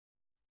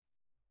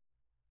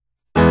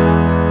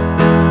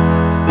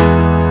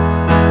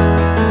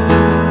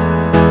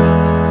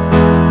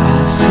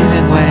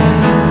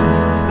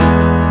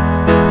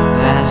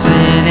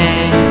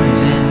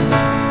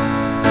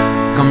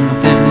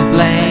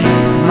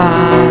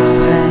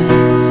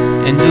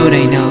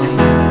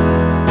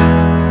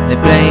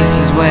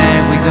places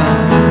where we go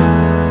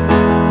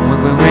when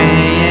we're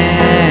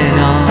weighing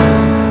on.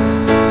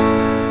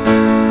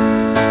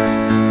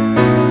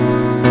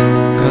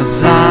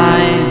 'Cause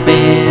I've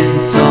been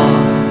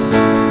told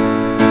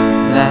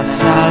that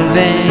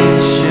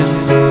salvation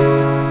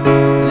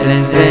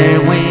lets their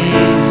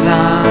wings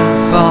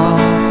unfold.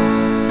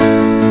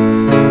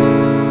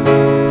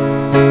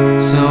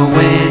 So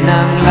when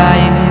I'm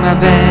lying in my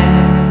bed,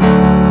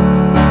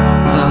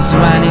 thoughts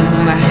run into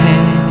my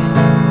head,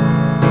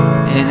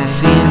 and I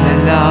feel that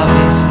love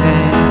is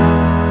dead.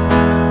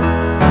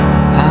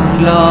 I'm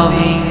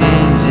loving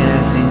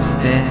angels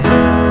instead.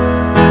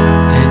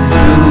 And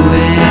through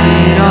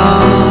it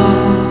all,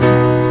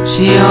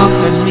 she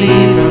offers me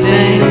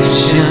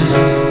protection,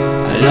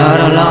 a lot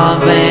of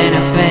love and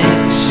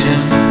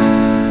affection,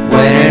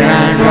 whether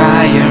I'm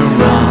right or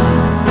wrong,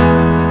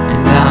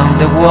 and down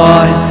the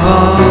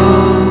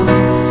waterfall,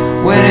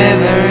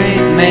 wherever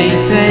it may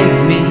take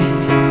me.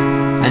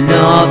 I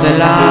know the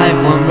life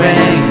won't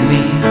break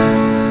me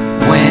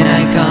when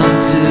I come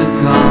to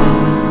call.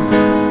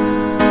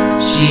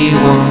 She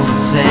won't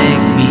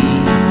forsake me.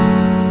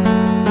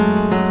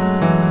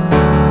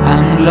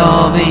 I'm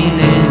loving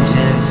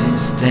angels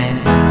instead.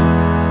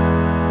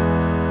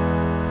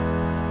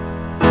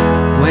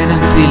 When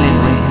I'm feeling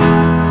weak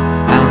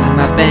and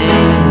my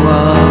pain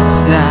walks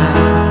down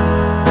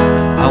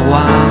a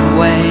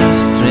one-way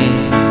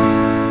street,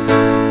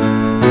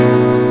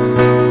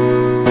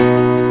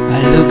 I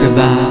look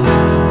about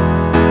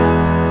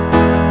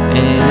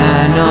and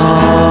I know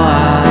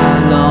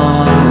I'll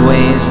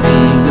always be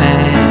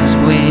blessed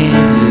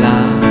with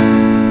love.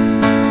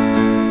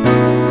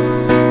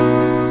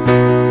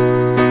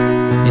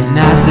 And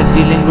as the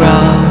feeling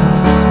grows,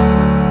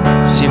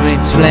 she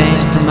brings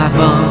flesh to my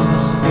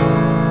bones.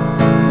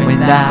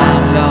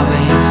 Without love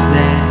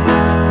instead,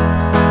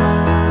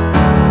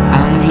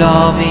 I'm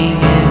loving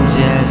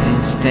angels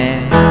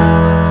instead.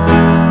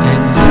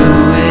 And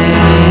through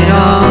it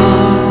all,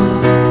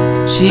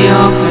 she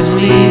offers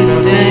me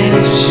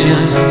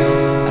protection,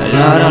 a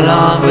lot of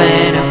love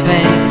and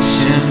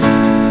affection,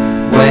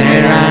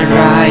 whether I'm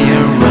right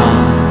or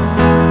wrong,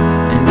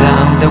 and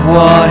down the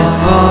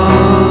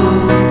waterfall,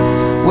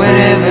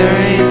 wherever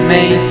it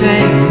may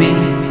take me.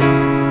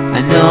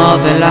 I know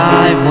the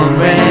life won't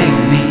break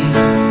me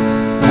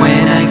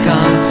when I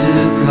come to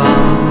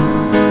call.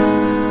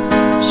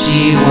 She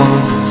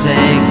won't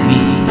forsake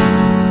me.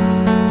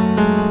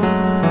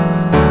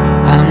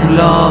 I'm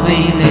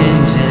loving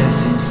angels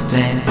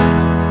instead.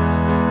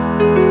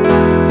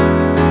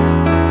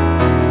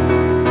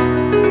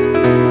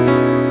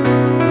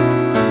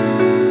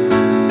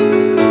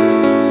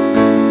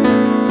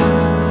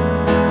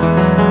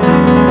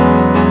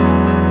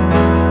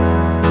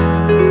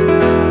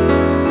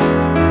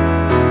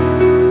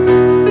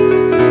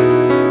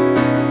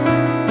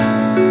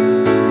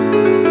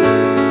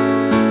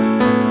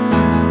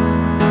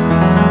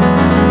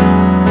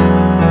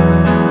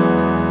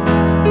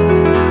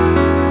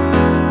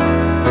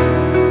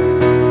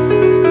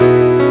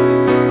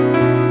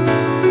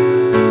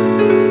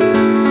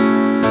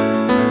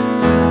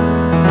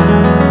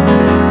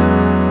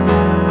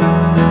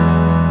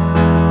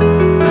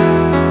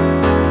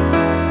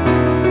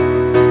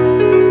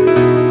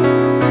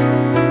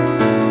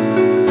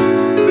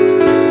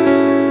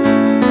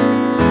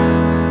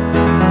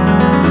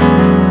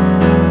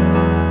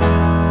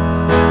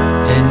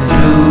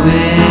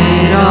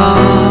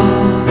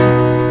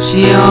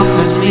 She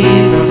offers me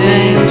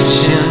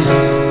protection,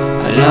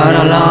 a lot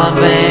of love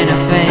and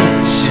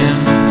affection,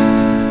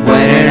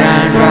 whether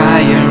I'm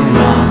right or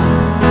wrong,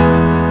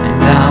 and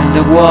down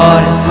the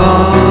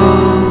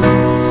waterfall,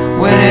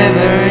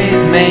 wherever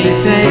it may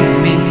take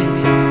me.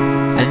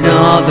 I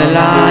know the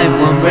life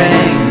won't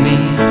break me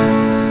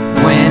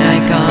when I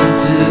come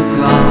to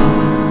call.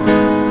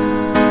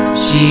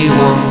 She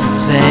won't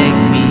forsake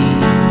me.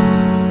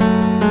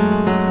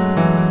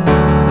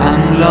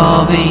 I'm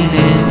loving